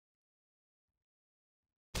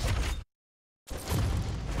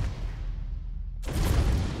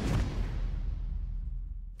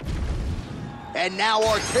And now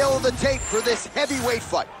our tail of the tape for this heavyweight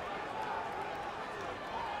fight.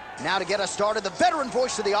 Now to get us started, the veteran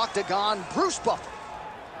voice of the Octagon, Bruce Buffer.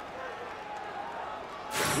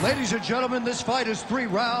 Ladies and gentlemen, this fight is 3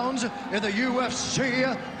 rounds in the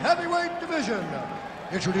UFC heavyweight division.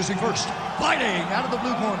 Introducing first, fighting out of the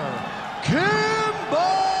blue corner, Kimbo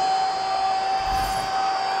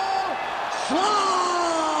Slice.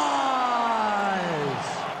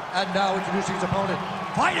 And now introducing his opponent,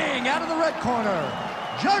 fighting out of the red corner,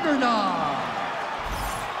 Juggernaut.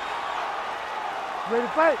 Ready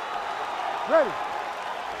to fight? Ready.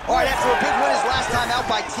 All right, after a big win his last time out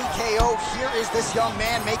by TKO, here is this young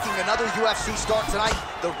man making another UFC start tonight.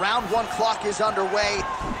 The round 1 clock is underway.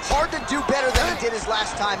 Hard to do better than he did his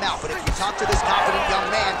last time out, but if you talk to this confident young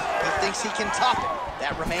man, he thinks he can top it.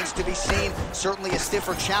 That remains to be seen. Certainly a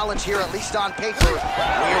stiffer challenge here, at least on paper.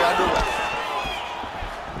 We're underway.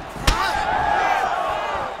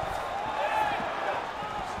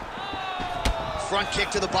 Front kick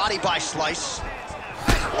to the body by Slice.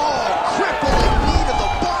 Oh, crippling knee to the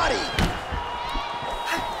body.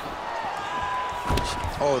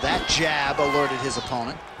 Oh, that jab alerted his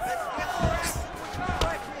opponent.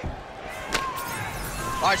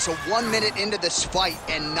 All right, so 1 minute into this fight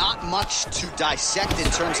and not much to dissect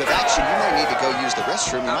in terms of action. You might need to go use the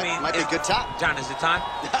restroom. Might be a good time. John, is it time?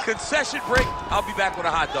 Concession break. I'll be back with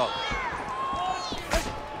a hot dog.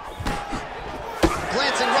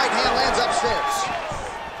 Glancing right hand lands upstairs.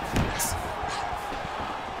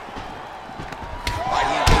 Right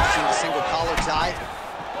hand engaging the single collar tie.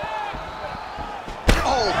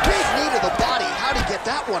 Oh, big knee to the body. How'd he get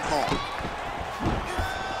that one home?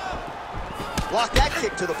 Block that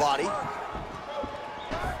kick to the body.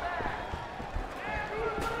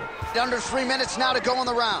 Under 3 minutes now to go in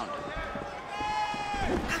the round.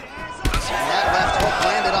 And that left hook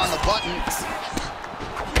landed on the button.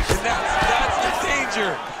 And that's the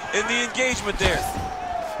danger in the engagement there.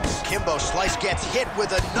 Kimbo Slice gets hit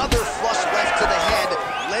with another flush left to the head.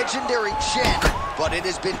 Legendary chin, but it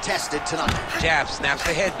has been tested tonight. Jab snaps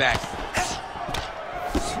the head back.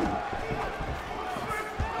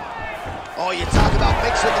 Oh, you talk about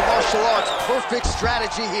mixing the martial arts. Perfect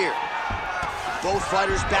strategy here. Both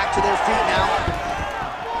fighters back to their feet now.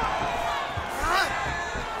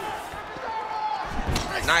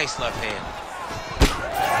 Nice left hand.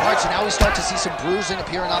 All right, so now we start to see some bruising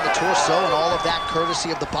appearing on the torso, and all of that courtesy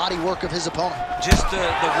of the body work of his opponent. Just the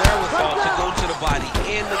wherewithal to go to the body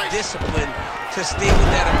and the discipline to stay with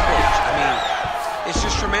that approach. I mean, it's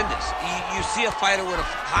just tremendous. You see a fighter with a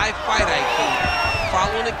high fight IQ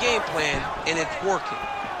following a game plan, and it's working.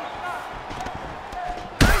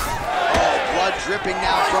 Oh, blood dripping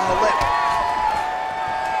now from the lip.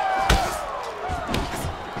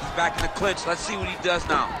 He's back in the clinch. Let's see what he does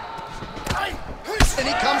now. And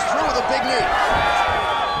he comes through with a big knee.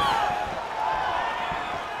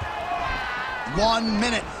 1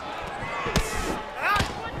 minute.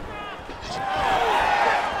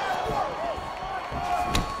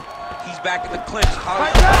 He's back in the clinch.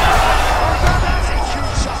 That's a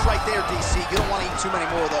huge shot right there, DC. You don't want to eat too many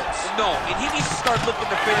more of those. No, and he needs to start looking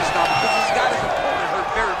to finish now because he's got his opponent hurt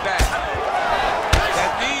very bad.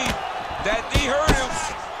 That knee hurt him.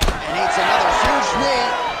 And needs another huge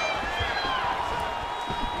knee.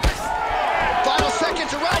 Final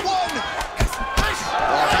seconds of round 1. Oh,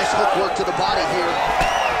 nice hook work to the body here.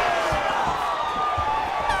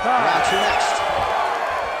 Round 2 next.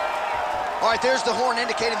 All right, there's the horn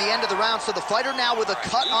indicating the end of the round. So the fighter now with a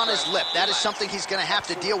cut on his lip. That is something he's going to have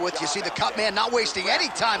to deal with. You see the cut man not wasting any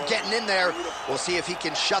time getting in there. We'll see if he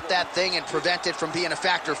can shut that thing and prevent it from being a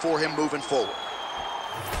factor for him moving forward.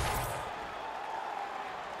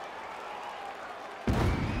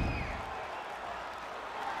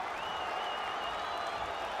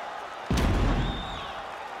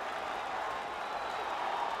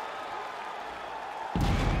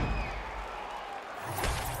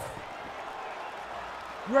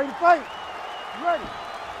 You ready to fight? You ready?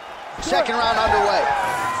 Second round underway.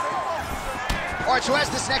 All right, so as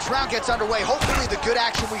this next round gets underway, hopefully the good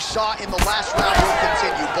action we saw in the last round will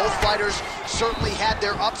continue. Both fighters certainly had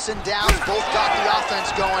their ups and downs, both got the offense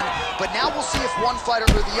going, but now we'll see if one fighter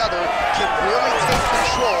or the other can really take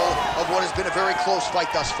control of what has been a very close fight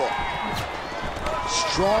thus far.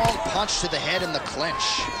 Strong punch to the head in the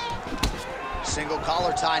clinch. Single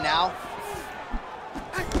collar tie now.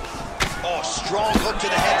 Oh, strong hook to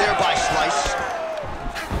the head there by Slice.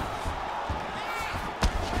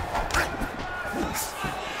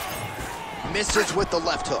 Misses with the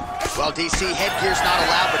left hook. Well, DC, headgear's not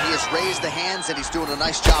allowed, but he has raised the hands, and he's doing a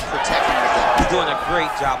nice job protecting with it. He's doing a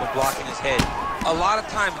great job of blocking his head. A lot of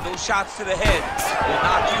times, those shots to the head will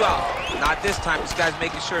knock you out. Not this time. This guy's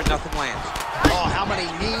making sure nothing lands. Oh, how many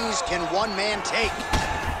knees can one man take?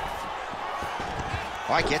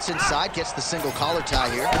 All right, gets inside, gets the single collar tie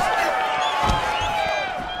here.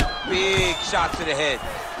 Big shot to the head.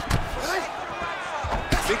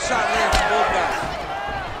 Big shot lands for both guys.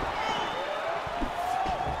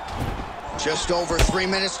 Just over 3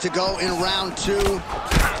 minutes to go in round 2.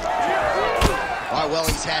 All right, well,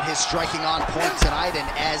 he's had his striking on point tonight, and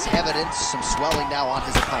as evidence, some swelling now on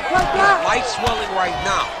his opponent. Light swelling right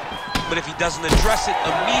now, but if he doesn't address it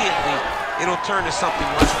immediately, it'll turn to something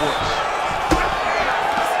much worse.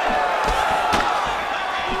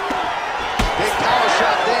 Big power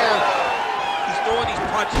shot there. He's throwing these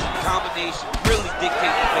punches in combination, really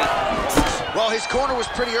dictate the pace. Well, his corner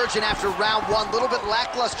was pretty urgent after round 1. A little bit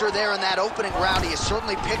lackluster there in that opening round. He has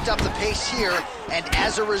certainly picked up the pace here, and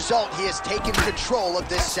as a result, he has taken control of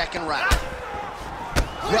this second round.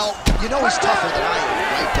 Well, you know he's tougher than I am,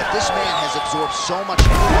 right? But this man has absorbed so much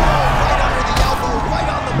food. Right under the elbow, right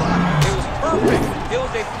on the body. It was perfect. It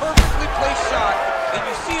was a perfectly placed shot, and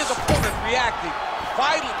you see his opponent reacting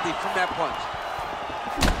violently from that punch.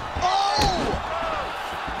 Oh!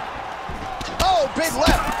 Oh, big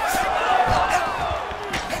left.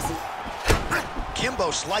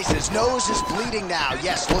 Kimbo slices, nose is bleeding now.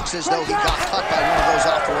 Yes, looks as though he got cut by one of those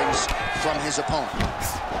offerings from his opponent.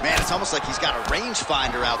 Man, it's almost like he's got a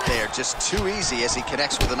rangefinder out there, just too easy as he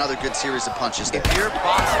connects with another good series of punches there. If you're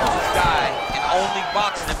boxing this guy and only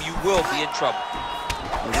boxing him, you will be in trouble.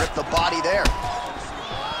 He ripped the body there.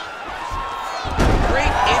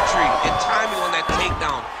 Great entry and timing on that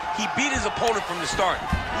takedown. He beat his opponent from the start.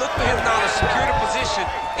 Look for him now to secure the position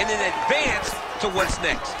and then advance to what's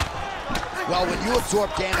next. Well, when you absorb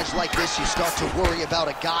damage like this, you start to worry about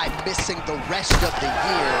a guy missing the rest of the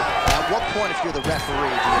year. At what point, if you're the referee,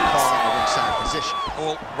 do you call in the ringside position?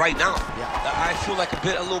 Well, right now, yeah. I feel like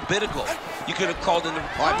a little bit ago, you could have called in the...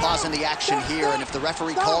 All right, pausing the action here, and if the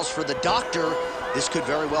referee calls for the doctor, this could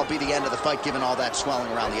very well be the end of the fight, given all that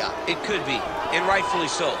swelling around the eye. It could be, and rightfully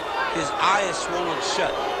so. His eye is swollen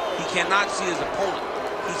shut. He cannot see his opponent.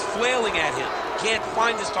 He's flailing at him. Can't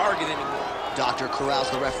find his target anymore. Doctor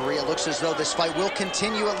corrals the referee. It looks as though this fight will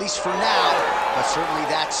continue, at least for now, but certainly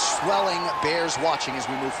that swelling bears watching as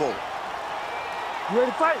we move forward. You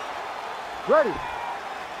ready to fight? Ready.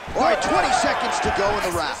 All right, 20 seconds to go in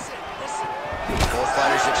the round. Both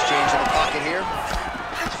fighters exchange in the pocket here.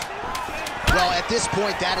 Well, at this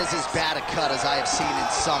point, that is as bad a cut as I have seen in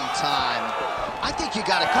some time. I think you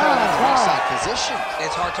got to cut in the ringside position.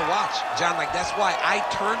 It's hard to watch, John. Like, that's why I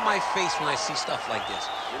turn my face when I see stuff like this.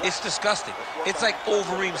 It's disgusting. It's like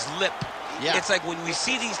Overeem's lip. Yeah. It's like when we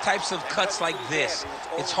see these types of cuts like this,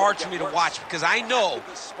 it's hard for me to watch because I know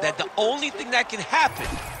that the only thing that can happen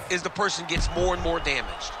is the person gets more and more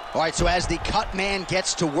damaged. All right, so as the cut man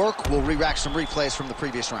gets to work, we'll re-rack some replays from the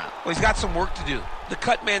previous round. Well, he's got some work to do. The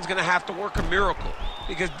cut man's going to have to work a miracle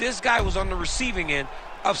because this guy was on the receiving end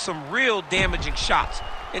of some real damaging shots.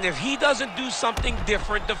 And if he doesn't do something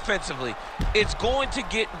different defensively, it's going to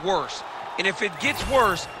get worse. And if it gets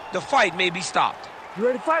worse, the fight may be stopped. You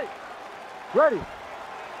ready to fight? Ready.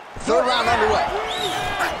 Third round underway.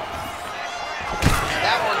 And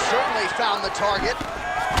that one certainly found the target.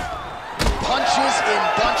 Punches in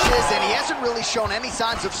bunches, and he hasn't really shown any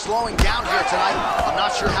signs of slowing down here tonight. I'm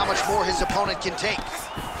not sure how much more his opponent can take.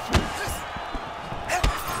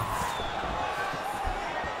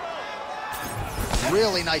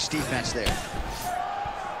 Really nice defense there.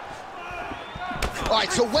 All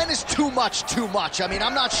right, so when is too much too much? I mean,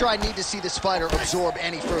 I'm not sure I need to see this fighter absorb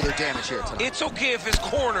any further damage here tonight. It's okay if his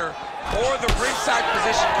corner or the ringside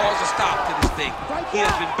position calls a stop to this thing. He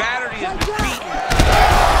has been battered, he has been beaten.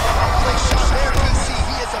 Big shot there, DC.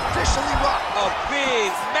 He is officially rocked. A big,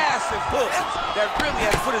 massive hook that really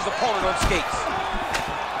has put his opponent on skates.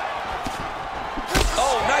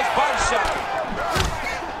 Oh, nice body shot.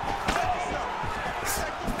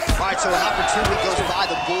 All right, so an opportunity goes by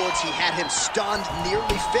the boards. He had him stunned,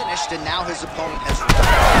 nearly finished, and now his opponent has...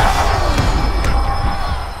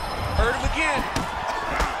 Hurt him again.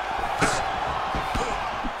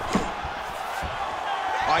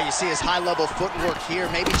 All right, you see his high-level footwork here,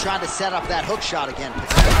 maybe trying to set up that hook shot again.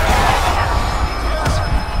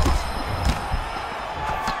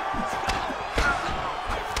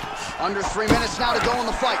 Under 3 minutes now to go in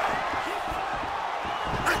the fight.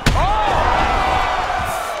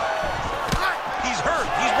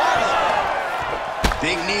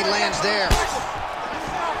 Big knee lands there.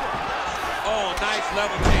 Oh, nice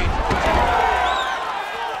level change.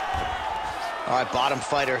 All right, bottom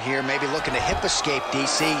fighter here, maybe looking to hip escape,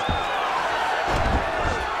 DC.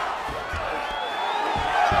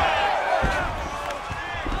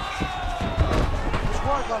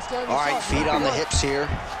 All right, feet on the hips here.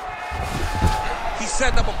 He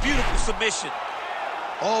set up a beautiful submission.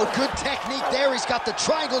 Oh, good technique there. He's got the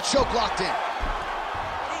triangle choke locked in.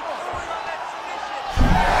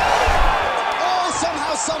 Oh,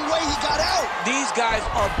 somehow, some way he got out. These guys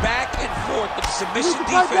are back and forth, but the submission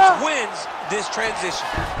defense wins this transition.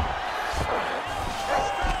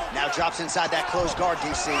 Now drops inside that closed guard,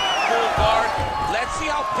 DC. Full guard. Let's see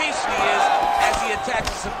how patient he is as he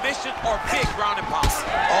attacks a submission or big ground and pound.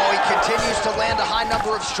 Oh, he continues to land a high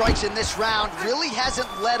number of strikes in this round. Really hasn't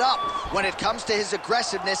let up when it comes to his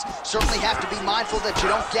aggressiveness. Certainly have to be mindful that you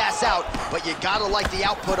don't gas out, but you gotta like the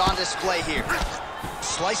output on display here.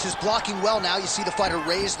 Slice is blocking well now. You see the fighter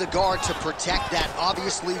raise the guard to protect that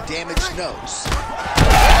obviously damaged nose.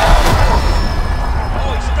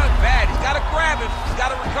 Oh, he's stuck bad. He's got to grab him. He's got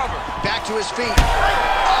to recover. Back to his feet. Oh!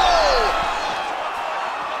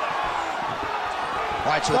 All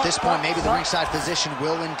right, so at this point, maybe the ringside physician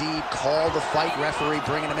will indeed call the fight. Referee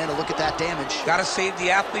bringing him in to look at that damage. Got to save the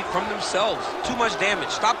athlete from themselves. Too much damage.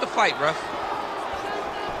 Stop the fight, ref.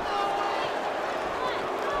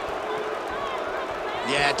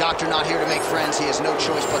 Yeah, doctor not here to make friends. He has no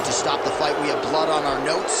choice but to stop the fight. We have blood on our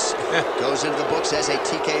notes. Goes into the books as a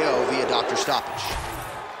TKO via doctor stoppage.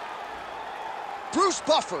 Bruce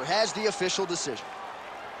Buffer has the official decision.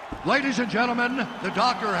 Ladies and gentlemen, the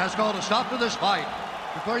doctor has called a stop to this fight,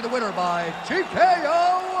 declaring the winner by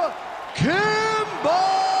TKO,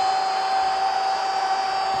 Kimbo!